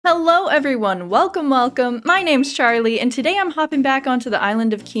Hello everyone, welcome! My name's Charlie, and today I'm hopping back onto the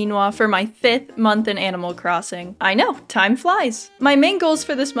island of Quinoa for my 5th month in Animal Crossing. I know, time flies! My main goals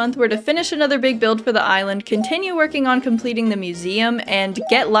for this month were to finish another big build for the island, continue working on completing the museum, and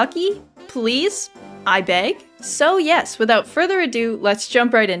get lucky? Please? I beg? So yes, without further ado, let's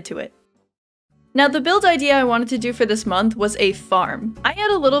jump right into it. Now, the build idea I wanted to do for this month was a farm. I had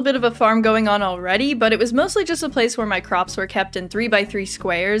a little bit of a farm going on already, but it was mostly just a place where my crops were kept in 3x3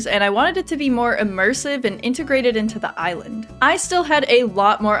 squares, and I wanted it to be more immersive and integrated into the island. I still had a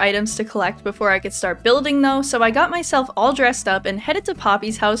lot more items to collect before I could start building though, so I got myself all dressed up and headed to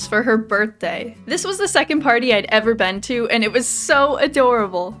Poppy's house for her birthday. This was the second party I'd ever been to, and it was so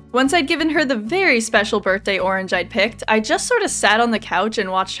adorable. Once I'd given her the very special birthday orange I'd picked, I just sort of sat on the couch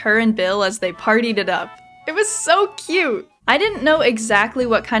and watched her and Bill as they partied it up. It was so cute! I didn't know exactly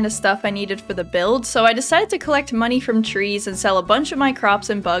what kind of stuff I needed for the build, so I decided to collect money from trees and sell a bunch of my crops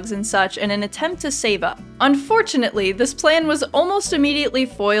and bugs and such in an attempt to save up. Unfortunately, this plan was almost immediately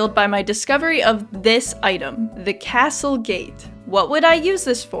foiled by my discovery of this item, the castle gate. What would I use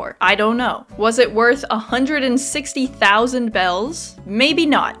this for? I don't know. Was it worth 160,000 bells? Maybe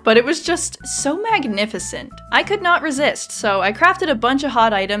not, but it was just so magnificent. I could not resist, so I crafted a bunch of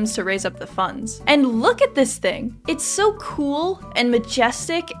hot items to raise up the funds. And look at this thing! It's so cool and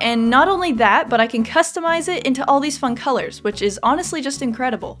majestic, and not only that, but I can customize it into all these fun colors, which is honestly just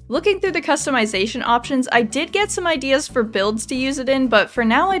incredible. Looking through the customization options, I did get some ideas for builds to use it in, but for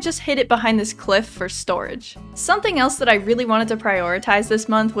now I just hid it behind this cliff for storage. Something else that I really wanted to prioritize this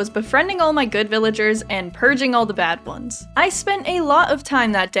month was befriending all my good villagers and purging all the bad ones. I spent a lot of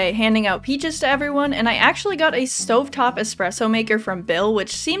time that day handing out peaches to everyone, and I actually got a stovetop espresso maker from Bill,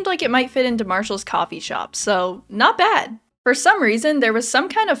 which seemed like it might fit into Marshall's coffee shop, so not bad. For some reason, there was some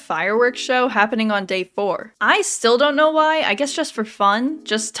kind of fireworks show happening on day 4. I still don't know why, I guess just for fun.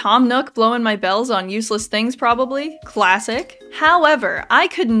 Just Tom Nook blowing my bells on useless things probably. Classic. However, I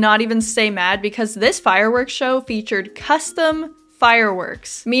could not even stay mad because this fireworks show featured custom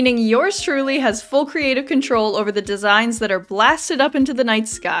fireworks, meaning yours truly has full creative control over the designs that are blasted up into the night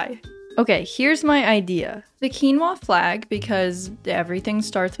sky. Okay, here's my idea. The quinoa flag, because everything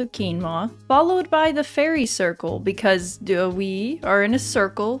starts with quinoa, followed by the fairy circle, because we are in a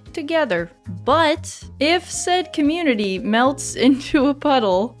circle together. But if said community melts into a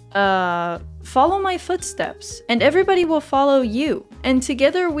puddle, follow my footsteps, and everybody will follow you. And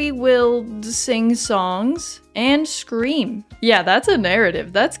together we will sing songs and scream. Yeah, that's a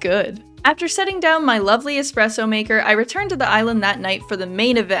narrative, that's good. After setting down my lovely espresso maker, I returned to the island that night for the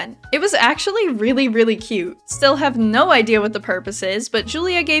main event. It was actually really cute. Still have no idea what the purpose is, but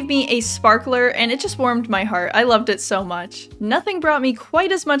Julia gave me a sparkler and it just warmed my heart. I loved it so much. Nothing brought me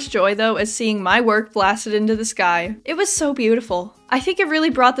quite as much joy though as seeing my work blasted into the sky. It was so beautiful. I think it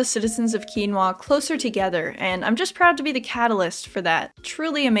really brought the citizens of Quinoa closer together, and I'm just proud to be the catalyst for that.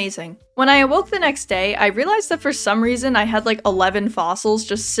 Truly amazing. When I awoke the next day, I realized that for some reason I had like 11 fossils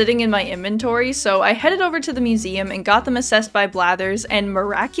just sitting in my inventory, so I headed over to the museum and got them assessed by Blathers, and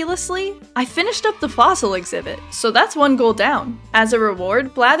miraculously, I finished up the fossil exhibit. So that's one goal down. As a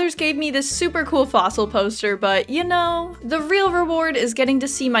reward, Blathers gave me this super cool fossil poster, but you know, the real reward is getting to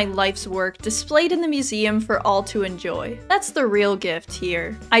see my life's work displayed in the museum for all to enjoy. That's the real gift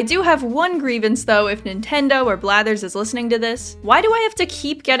here. I do have one grievance though if Nintendo or Blathers is listening to this. Why do I have to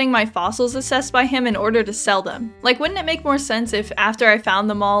keep getting my fossils assessed by him in order to sell them? Like, wouldn't it make more sense if after I found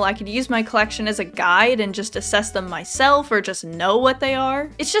them all, I could use my collection as a guide and just assess them myself or just know what they are?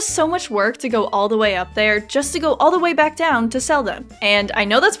 It's just so much work to go all the way up there just to go all the way back down to sell them. And I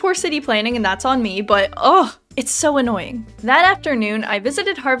know that's poor city planning and that's on me, but ugh! It's so annoying. That afternoon, I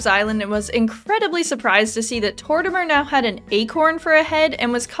visited Harv's Island and was incredibly surprised to see that Tortimer now had an acorn for a head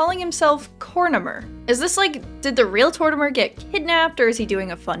and was calling himself Cornimer. Is this like, did the real Tortimer get kidnapped, or is he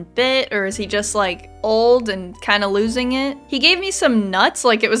doing a fun bit, or is he just like old and kind of losing it? He gave me some nuts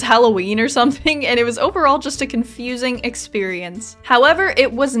like it was Halloween or something, and it was overall just a confusing experience. However,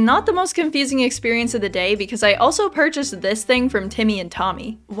 it was not the most confusing experience of the day because I also purchased this thing from Timmy and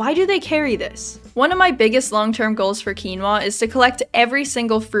Tommy. Why do they carry this? One of my biggest long-term goals for Quinoa is to collect every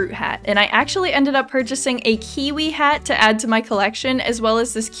single fruit hat, and I actually ended up purchasing a kiwi hat to add to my collection, as well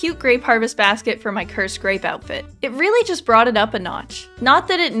as this cute grape harvest basket for my cursed grape outfit. It really just brought it up a notch. Not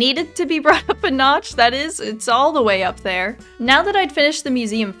that it needed to be brought up a notch, that is, it's all the way up there. Now that I'd finished the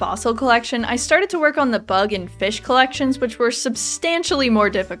museum fossil collection, I started to work on the bug and fish collections, which were substantially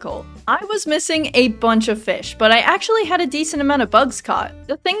more difficult. I was missing a bunch of fish, but I actually had a decent amount of bugs caught.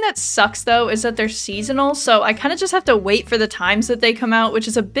 The thing that sucks though is that they're seasonal, so I kind of just have to wait for the times that they come out, which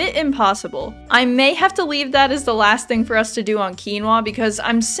is a bit impossible. I may have to leave that as the last thing for us to do on Quinoa because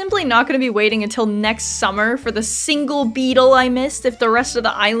I'm simply not going to be waiting until next summer for the single beetle I missed if the rest of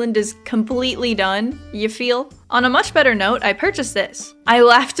the island is completely done. You feel? On a much better note, I purchased this. I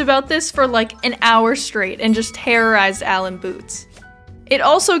laughed about this for like an hour straight and just terrorized Alan Boots. It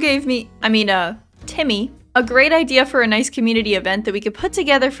also gave me, Timmy, a great idea for a nice community event that we could put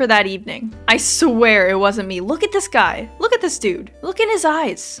together for that evening. I swear it wasn't me. Look at this guy. Look at this dude. Look in his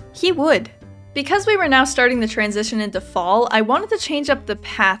eyes. He would. Because we were now starting the transition into fall, I wanted to change up the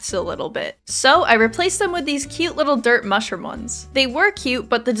paths a little bit. So I replaced them with these cute little dirt mushroom ones. They were cute,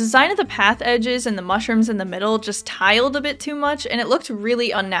 but the design of the path edges and the mushrooms in the middle just tiled a bit too much and it looked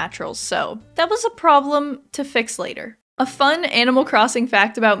really unnatural, so that was a problem to fix later. A fun Animal Crossing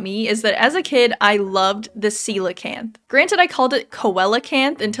fact about me is that as a kid, I loved the coelacanth. Granted, I called it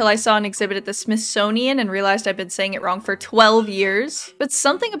coelacanth until I saw an exhibit at the Smithsonian and realized I'd been saying it wrong for 12 years. But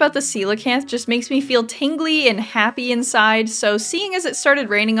something about the coelacanth just makes me feel tingly and happy inside, so seeing as it started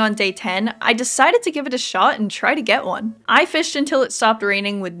raining on day 10, I decided to give it a shot and try to get one. I fished until it stopped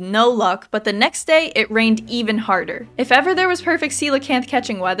raining with no luck, but the next day it rained even harder. If ever there was perfect coelacanth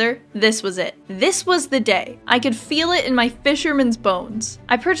catching weather, this was it. This was the day. I could feel it in my fisherman's bones.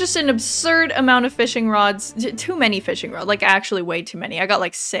 I purchased an absurd amount of fishing rods, too many fishing rods, like actually way too many. I got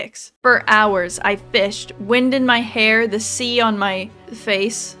like 6. For hours I fished, wind in my hair, the sea on my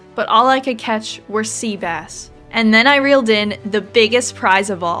face, but all I could catch were sea bass. And then I reeled in the biggest prize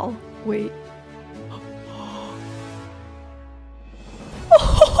of all. Wait.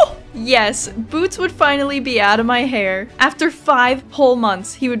 Yes, Boots would finally be out of my hair. After 5 whole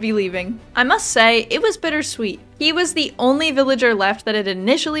months, he would be leaving. I must say, it was bittersweet. He was the only villager left that had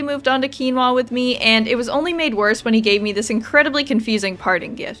initially moved on to Quinoa with me, and it was only made worse when he gave me this incredibly confusing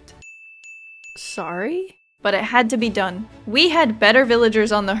parting gift. Sorry? But it had to be done. We had better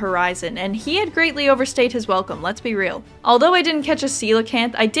villagers on the horizon, and he had greatly overstayed his welcome, let's be real. Although I didn't catch a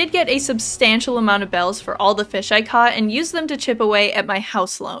coelacanth, I did get a substantial amount of bells for all the fish I caught and used them to chip away at my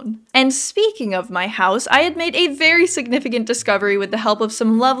house loan. And speaking of my house, I had made a very significant discovery with the help of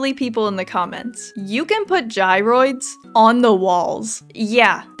some lovely people in the comments. You can put gyroids on the walls.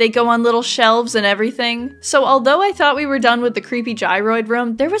 Yeah, they go on little shelves and everything. So although I thought we were done with the creepy gyroid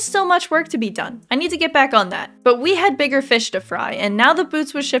room, there was still much work to be done. I need to get back on that. But we had bigger fish to fry, and now that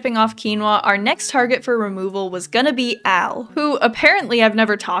Boots was shipping off Quinoa, our next target for removal was gonna be Al, who apparently I've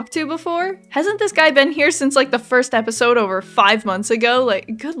never talked to before. Hasn't this guy been here since like the first episode over 5 months ago?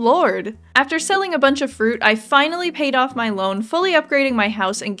 Like, good lord. After selling a bunch of fruit, I finally paid off my loan, fully upgrading my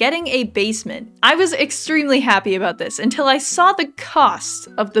house and getting a basement. I was extremely happy about this until I saw the cost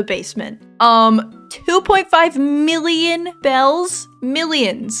of the basement. 2.5 million bells?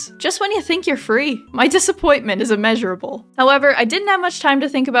 Millions. Just when you think you're free. My disappointment is immeasurable. However, I didn't have much time to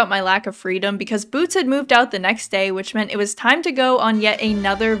think about my lack of freedom because Boots had moved out the next day, which meant it was time to go on yet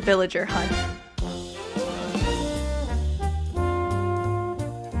another villager hunt.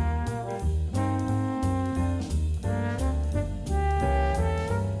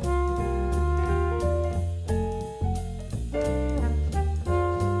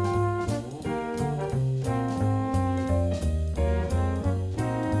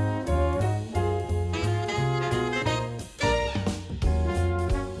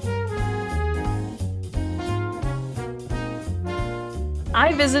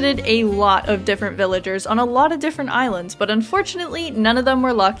 I visited a lot of different villagers on a lot of different islands, but unfortunately none of them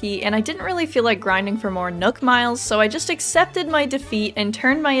were lucky and I didn't really feel like grinding for more Nook miles, so I just accepted my defeat and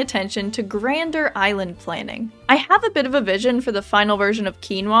turned my attention to grander island planning. I have a bit of a vision for the final version of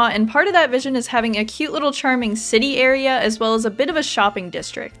Quinoa, and part of that vision is having a cute little charming city area as well as a bit of a shopping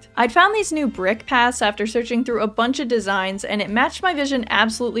district. I'd found these new brick paths after searching through a bunch of designs and it matched my vision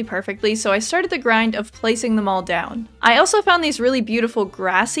absolutely perfectly, so I started the grind of placing them all down. I also found these really beautiful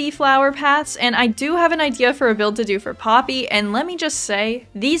grassy flower paths, and I do have an idea for a build to do for Poppy, and let me just say,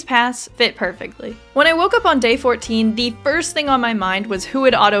 these paths fit perfectly. When I woke up on day 14, the first thing on my mind was who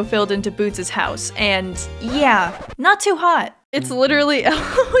had autofilled into Boots' house, and yeah, not too hot. It's literally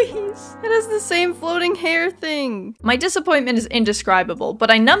Eloise. It has the same floating hair thing. My disappointment is indescribable,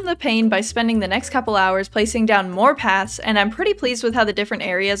 but I numbed the pain by spending the next couple hours placing down more paths, and I'm pretty pleased with how the different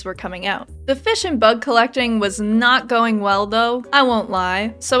areas were coming out. The fish and bug collecting was not going well though, I won't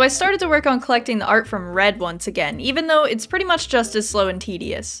lie, so I started to work on collecting the art from Red once again, even though it's pretty much just as slow and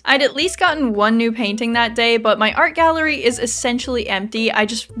tedious. I'd at least gotten one new painting that day, but my art gallery is essentially empty. I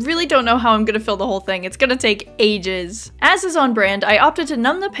just really don't know how I'm gonna fill the whole thing. It's gonna take ages. As is on brand, I opted to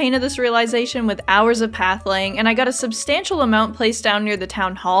numb the pain of this realization with hours of path laying, and I got a substantial amount placed down near the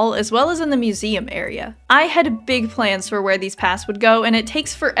town hall as well as in the museum area. I had big plans for where these paths would go, and it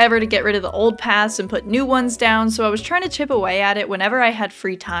takes forever to get rid of the old paths and put new ones down, so I was trying to chip away at it whenever I had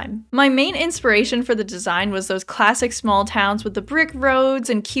free time. My main inspiration for the design was those classic small towns with the brick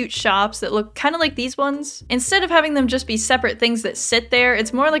roads and cute shops that look kind of like these ones. Instead of having them just be separate things that sit there,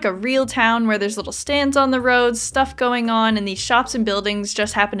 it's more like a real town where there's little stands on the roads, stuff going on, and these shops and buildings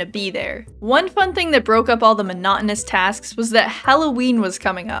just happen to be there. One fun thing that broke up all the monotonous tasks was that Halloween was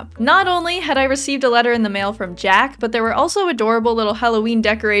coming up. Not only had I received a letter in the mail from Jack, but there were also adorable little Halloween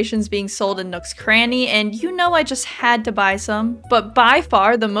decorations being sold in Nook's Cranny, and you know I just had to buy some. But by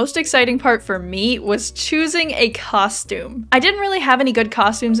far, the most exciting part for me was choosing a costume. I didn't really have any good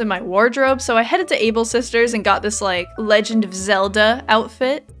costumes in my wardrobe, so I headed to Able Sisters and got this like Legend of Zelda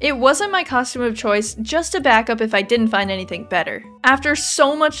outfit. It wasn't my costume of choice, just a backup if I didn't find anything better. After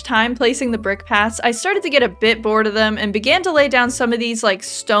so much time placing the brick paths, I started to get a bit bored of them and began to lay down some of these like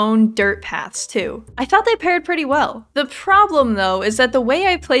stone dirt paths too. I thought they paired pretty well. The problem though is that the way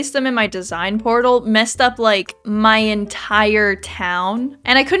I placed them in my design portal messed up like my entire town,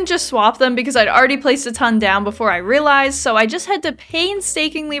 and I couldn't just swap them because I'd already placed a ton down before I realized, so I just had to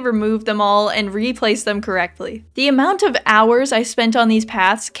painstakingly remove them all and replace them correctly. The amount of hours I spent on these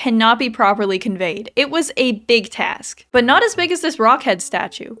paths cannot be properly conveyed. It was a big task, but not as big as this rockhead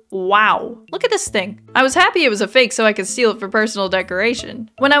statue. Wow, look at this thing. I was happy it was a fake so I could steal it for personal decoration.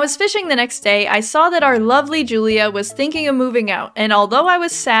 When I was fishing the next day, I saw that our lovely Julia was thinking of moving out, and although I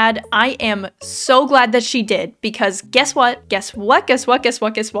was sad, I am so glad that she did, because guess what? Guess what? Guess what? Guess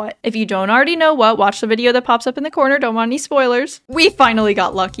what? Guess what? If you don't already know what, watch the video that pops up in the corner, don't want any spoilers. We finally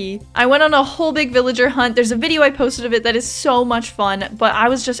got lucky. I went on a whole big villager hunt. There's a video I posted of it that is so much fun, but I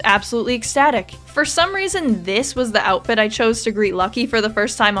was just absolutely ecstatic. For some reason, this was the outfit I chose to greet Lucky for the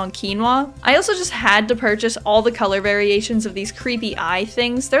first time on Quinoa. I also just had to purchase all the color variations of these creepy eye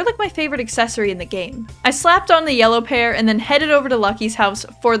things. They're like my favorite accessory in the game. I slapped on the yellow pair and then headed over to Lucky's house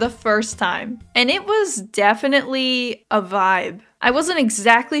for the first time. And it was definitely a vibe. I wasn't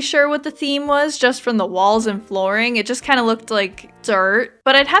exactly sure what the theme was just from the walls and flooring. It just kind of looked like dirt,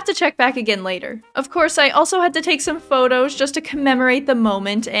 but I'd have to check back again later. Of course, I also had to take some photos just to commemorate the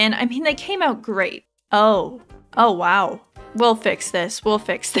moment, and I mean, they came out great. Oh wow. We'll fix this, we'll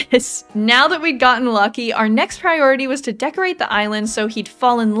fix this. Now that we'd gotten lucky, our next priority was to decorate the island so he'd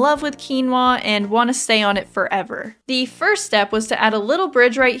fall in love with Quinoa and want to stay on it forever. The first step was to add a little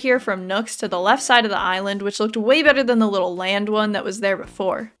bridge right here from Nook's to the left side of the island, which looked way better than the little land one that was there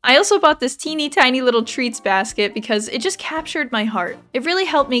before. I also bought this teeny tiny little treats basket because it just captured my heart. It really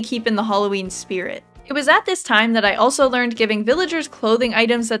helped me keep in the Halloween spirit. It was at this time that I also learned giving villagers clothing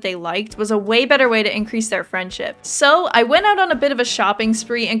items that they liked was a way better way to increase their friendship. So I went out on a bit of a shopping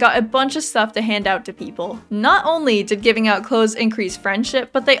spree and got a bunch of stuff to hand out to people. Not only did giving out clothes increase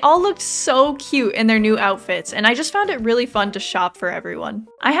friendship, but they all looked so cute in their new outfits, and I just found it really fun to shop for everyone.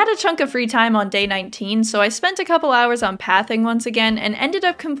 I had a chunk of free time on day 19, so I spent a couple hours on pathing once again and ended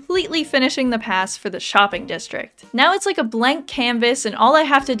up completely finishing the paths for the shopping district. Now it's like a blank canvas and all I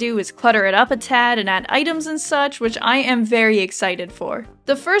have to do is clutter it up a tad and add items and such, which I am very excited for.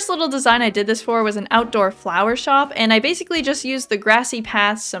 The first little design I did this for was an outdoor flower shop, and I basically just used the grassy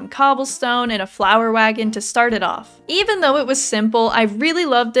paths, some cobblestone, and a flower wagon to start it off. Even though it was simple, I really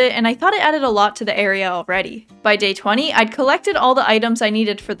loved it, and I thought it added a lot to the area already. By day 20, I'd collected all the items I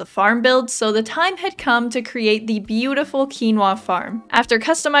needed for the farm build, so the time had come to create the beautiful Quinoa farm. After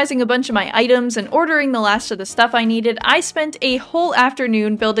customizing a bunch of my items and ordering the last of the stuff I needed, I spent a whole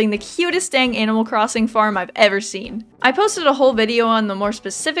afternoon building the cutest dang Animal Crossing farm I've ever seen. I posted a whole video on the more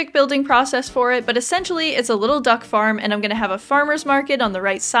specific building process for it, but essentially it's a little duck farm, and I'm gonna have a farmer's market on the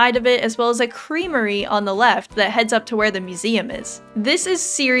right side of it, as well as a creamery on the left that heads up to where the museum is. This is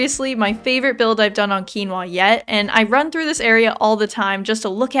seriously my favorite build I've done on Quinoa yet, and I run through this area all the time just to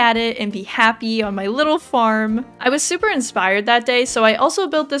look at it and be happy on my little farm. I was super inspired that day, so I also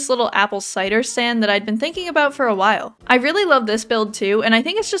built this little apple cider stand that I'd been thinking about for a while. I really love this build too, and I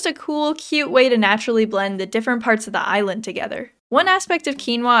think it's just a cool, cute way to naturally blend the different parts of the island together. One aspect of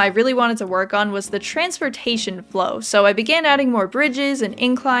quinoa I really wanted to work on was the transportation flow, so I began adding more bridges and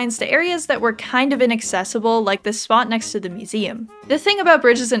inclines to areas that were kind of inaccessible, like this spot next to the museum. The thing about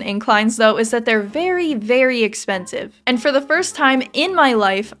bridges and inclines though is that they're very, very expensive. And for the first time in my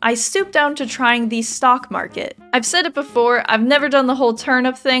life, I stooped down to trying the stock market. I've said it before, I've never done the whole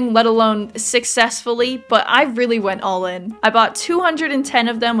turnip thing, let alone successfully, but I really went all in. I bought 210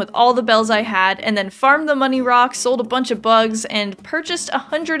 of them with all the bells I had, and then farmed the money rock, sold a bunch of bugs, and purchased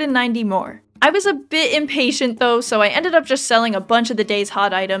 190 more. I was a bit impatient though, so I ended up just selling a bunch of the day's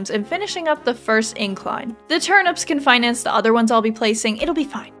hot items and finishing up the first incline. The turnips can finance the other ones I'll be placing, it'll be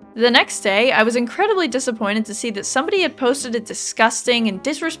fine. The next day, I was incredibly disappointed to see that somebody had posted a disgusting and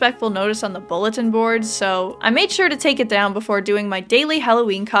disrespectful notice on the bulletin board, so I made sure to take it down before doing my daily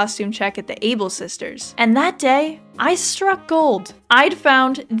Halloween costume check at the Able Sisters. And that day, I struck gold. I'd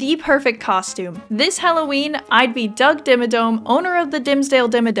found the perfect costume. This Halloween, I'd be Doug Dimmadome, owner of the Dimsdale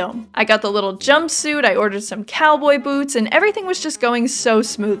Dimmadome. I got the little jumpsuit, I ordered some cowboy boots, and everything was just going so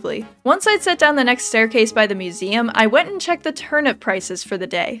smoothly. Once I'd set down the next staircase by the museum, I went and checked the turnip prices for the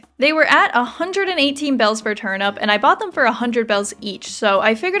day. They were at 118 bells per turnip, and I bought them for 100 bells each, so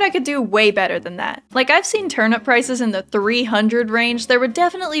I figured I could do way better than that. Like, I've seen turnip prices in the 300 range, there would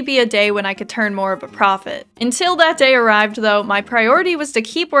definitely be a day when I could turn more of a profit. Until that day arrived though, my priority was to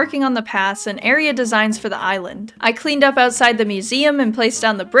keep working on the paths and area designs for the island. I cleaned up outside the museum and placed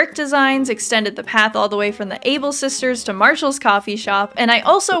down the brick designs, extended the path all the way from the Able Sisters to Marshall's coffee shop, and I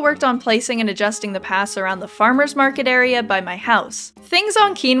also worked on placing and adjusting the paths around the farmer's market area by my house. Things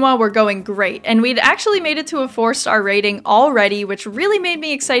on Quinoa were going great, and we'd actually made it to a 4-star rating already, which really made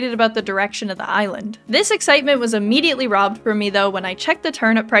me excited about the direction of the island. This excitement was immediately robbed from me though when I checked the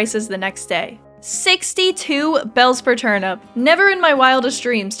turnip prices the next day. 62 bells per turnip. Never in my wildest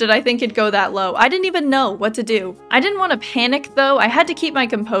dreams did I think it'd go that low. I didn't even know what to do. I didn't want to panic though, I had to keep my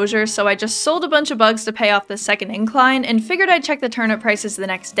composure, so I just sold a bunch of bugs to pay off the second incline and figured I'd check the turnip prices the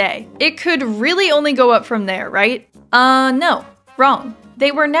next day. It could really only go up from there, right? No. Wrong.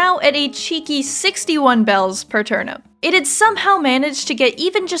 They were now at a cheeky 61 bells per turnip. It had somehow managed to get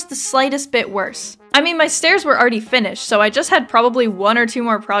even just the slightest bit worse. I mean, my stairs were already finished, so I just had probably 1 or 2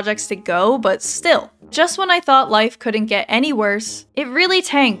 more projects to go, but still. Just when I thought life couldn't get any worse, it really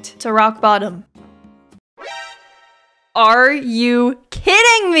tanked to rock bottom. Are you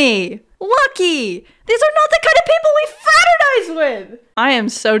kidding me? Lucky! These are not the kind of people we fraternize with! I am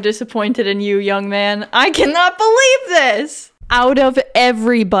so disappointed in you, young man. I cannot believe this! Out of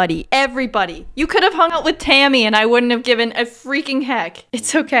everybody, you could have hung out with Tammy and I wouldn't have given a freaking heck.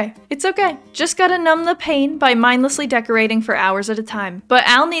 It's okay. It's okay. Just gotta numb the pain by mindlessly decorating for hours at a time. But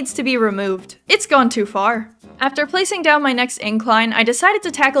Al needs to be removed. It's gone too far. After placing down my next incline, I decided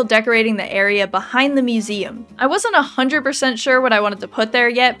to tackle decorating the area behind the museum. I wasn't 100% sure what I wanted to put there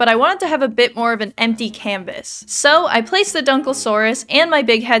yet, but I wanted to have a bit more of an empty canvas. So I placed the Dunkelsaurus and my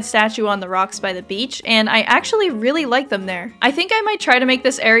big head statue on the rocks by the beach, and I actually really like them there. I think I might try to make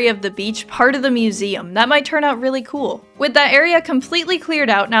this area of the beach part of the museum. That might turn out really cool. With that area completely cleared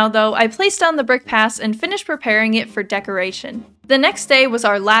out now though, I placed down the brick paths and finished preparing it for decoration. The next day was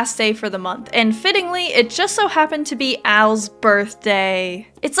our last day for the month, and fittingly, it just so happened to be Al's birthday.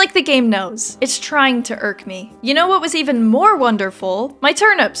 It's like the game knows. It's trying to irk me. You know what was even more wonderful? My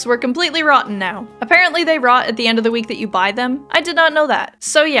turnips were completely rotten now. Apparently they rot at the end of the week that you buy them. I did not know that.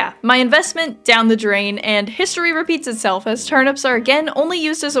 So yeah, my investment down the drain, and history repeats itself as turnips are again only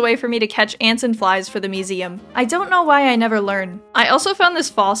used as a way for me to catch ants and flies for the museum. I don't know why I never learn. I also found this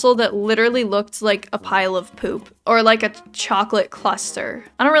fossil that literally looked like a pile of poop, or like a chocolate cluster.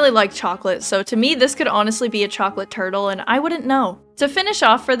 I don't really like chocolate, so to me this could honestly be a chocolate turtle and I wouldn't know. To finish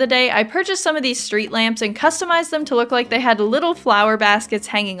off for the day, I purchased some of these street lamps and customized them to look like they had little flower baskets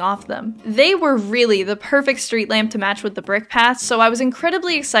hanging off them. They were really the perfect street lamp to match with the brick paths, so I was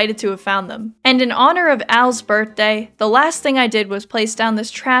incredibly excited to have found them. And in honor of Al's birthday, the last thing I did was place down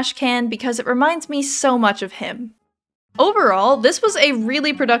this trash can because it reminds me so much of him. Overall, this was a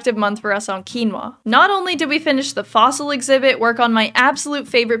really productive month for us on Quinoa. Not only did we finish the fossil exhibit, work on my absolute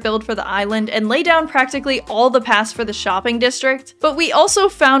favorite build for the island, and lay down practically all the paths for the shopping district, but we also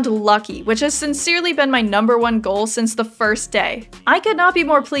found Lucky, which has sincerely been my #1 goal since the first day. I could not be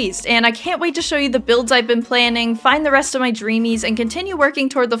more pleased, and I can't wait to show you the builds I've been planning, find the rest of my dreamies, and continue working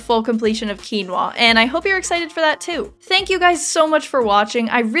toward the full completion of Quinoa, and I hope you're excited for that too. Thank you guys so much for watching,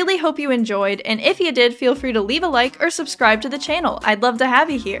 I really hope you enjoyed, and if you did, feel free to leave a like or subscribe to the channel. I'd love to have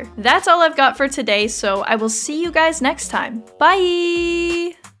you here. That's all I've got for today, so I will see you guys next time.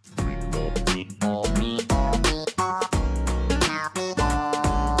 Bye!